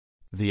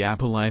The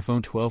Apple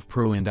iPhone 12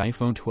 Pro and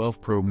iPhone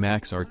 12 Pro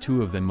Max are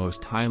two of the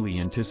most highly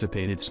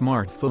anticipated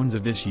smartphones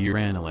of this year.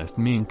 Analyst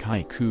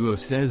Ming-Chi Kuo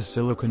says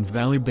Silicon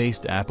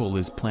Valley-based Apple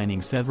is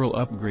planning several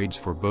upgrades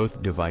for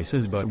both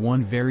devices, but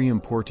one very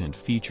important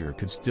feature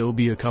could still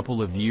be a couple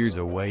of years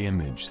away.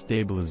 Image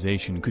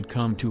stabilization could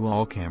come to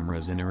all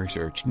cameras in a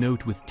research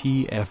note with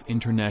TF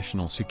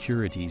International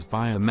Securities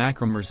via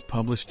Macrumors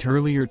published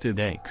earlier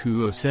today.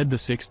 Kuo said the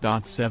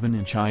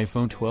 6.7-inch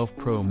iPhone 12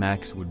 Pro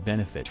Max would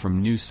benefit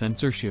from new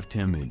sensor shift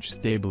image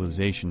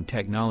stabilization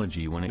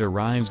technology when it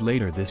arrives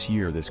later this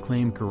year. This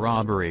claim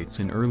corroborates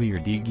an earlier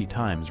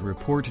DigiTimes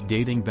report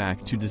dating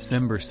back to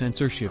December.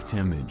 Sensor shift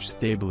image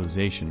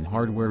stabilization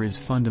hardware is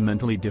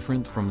fundamentally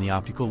different from the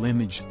optical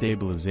image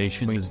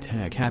stabilization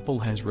tech Apple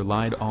has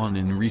relied on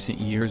in recent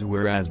years,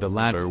 whereas the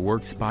latter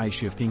works by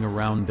shifting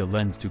around the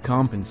lens to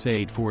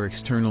compensate for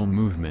external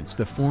movements.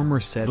 The former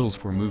settles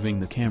for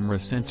moving the camera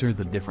sensor.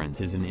 The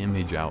differences in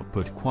image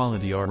output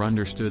quality are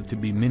understood to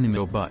be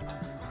minimal, but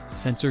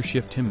sensor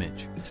shift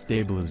image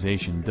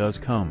stabilization does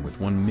come with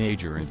one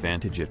major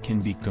advantage: it can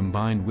be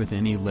combined with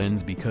any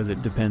lens because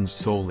it depends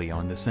solely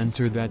on the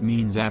sensor. That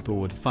means Apple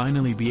would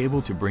finally be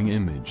able to bring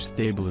image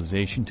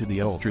stabilization to the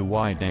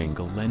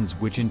ultra-wide-angle lens,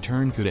 which in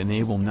turn could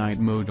enable night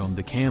mode on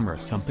the camera,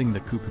 something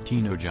the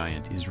Cupertino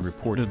giant is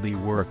reportedly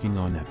working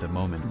on at the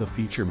moment. The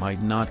feature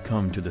might not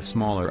come to the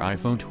smaller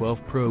iPhone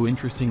 12 Pro.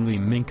 Interestingly,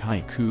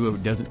 Ming-Chi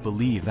Kuo doesn't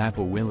believe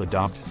Apple will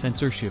adopt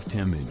sensor shift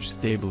image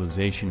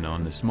stabilization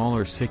on the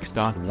smaller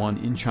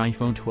 6.1-inch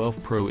iPhone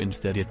 12 Pro.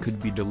 Instead, it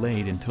could be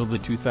delayed until the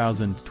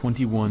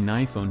 2021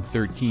 iPhone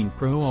 13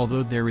 Pro.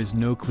 Although there is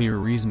no clear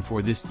reason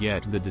for this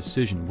yet, the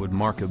decision would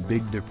mark a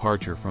big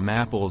departure from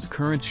Apple's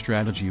current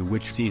strategy,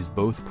 which sees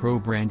both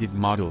Pro-branded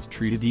models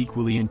treated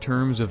equally in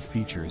terms of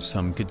features.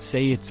 Some could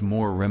say it's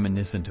more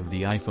reminiscent of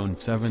the iPhone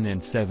 7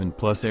 and 7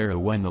 Plus era,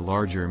 when the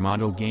larger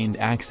model gained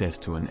access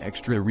to an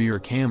extra rear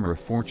camera.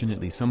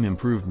 Fortunately, some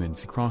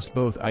improvements across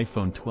both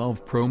iPhone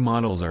 12 Pro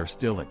models are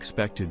still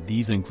expected.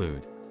 These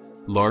include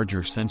larger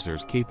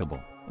sensors capable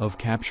of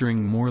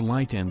capturing more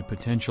light and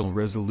potential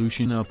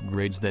resolution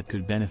upgrades that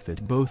could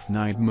benefit both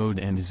night mode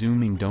and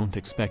zooming. Don't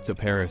expect a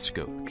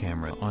periscope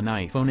camera on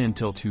iPhone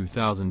until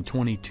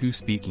 2022.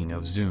 Speaking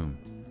of zoom,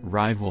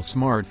 rival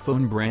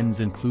smartphone brands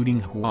including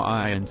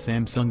Huawei and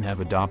Samsung have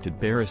adopted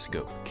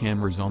periscope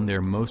cameras on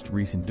their most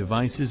recent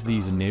devices.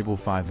 These enable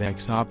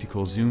 5x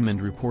optical zoom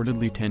and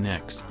reportedly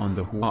 10x on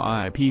the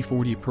Huawei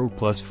P40 Pro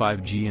plus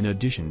 5G, in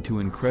addition to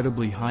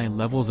incredibly high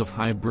levels of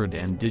hybrid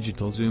and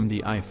digital zoom.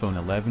 The iPhone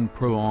 11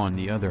 Pro, on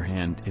the other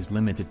hand, is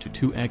limited to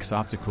 2x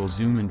optical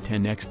zoom and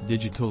 10x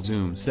digital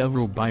zoom.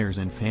 Several buyers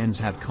and fans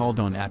have called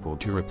on Apple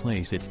to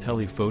replace its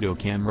telephoto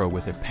camera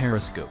with a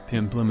periscope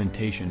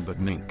implementation, but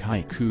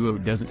Ming-Chi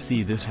Kuo doesn't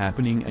see this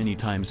happening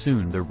anytime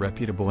soon. The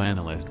reputable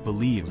analyst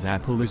believes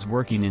Apple is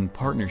working in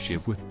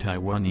partnership with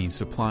Taiwanese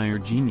supplier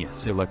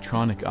Genius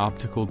Electronic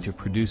Optical to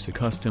produce a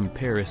custom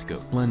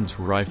periscope lens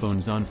for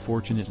iPhones.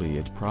 Unfortunately,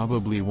 it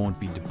probably won't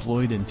be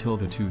deployed until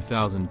the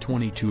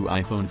 2022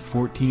 iPhone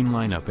 14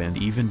 lineup, and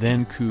even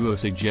then Kuo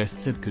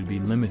suggests it could be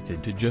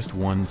limited to just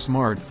one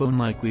smartphone,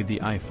 likely the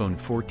iPhone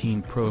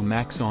 14 Pro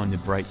Max. On the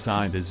bright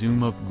side, the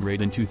zoom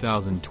upgrade in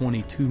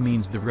 2022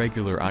 means the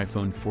regular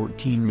iPhone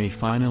 14 may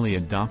finally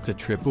adopt a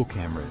triple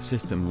camera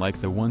system like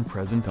the one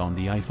present on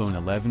the iPhone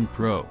 11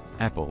 Pro.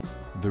 Apple.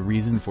 The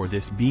reason for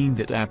this being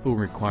that Apple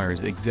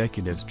requires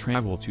executives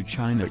travel to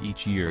China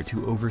each year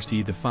to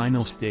oversee the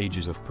final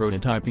stages of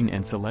prototyping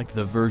and select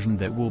the version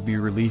that will be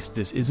released.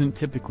 This isn't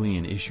typically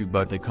an issue,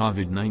 but the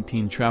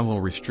COVID-19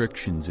 travel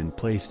restrictions in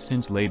place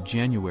since late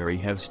January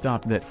have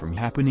stopped that from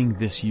happening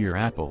this year.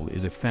 Apple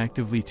is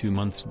effectively 2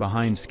 months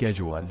behind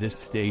schedule at this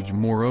stage.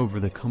 Moreover,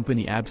 the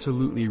company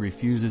absolutely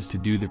refuses to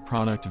do the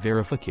product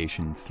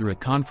verification through a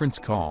conference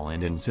call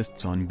and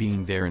insists on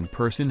being there in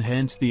person,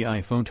 hence the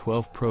iPhone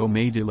 12 Pro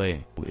may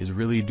delay. Is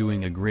really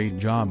doing a great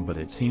job, but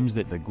it seems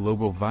that the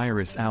global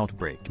virus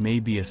outbreak may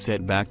be a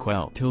setback.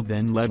 Well, till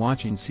then, let's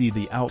watch and see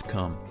the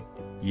outcome.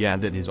 Yeah,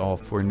 that is all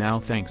for now.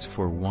 Thanks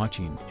for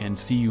watching and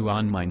see you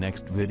on my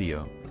next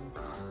video.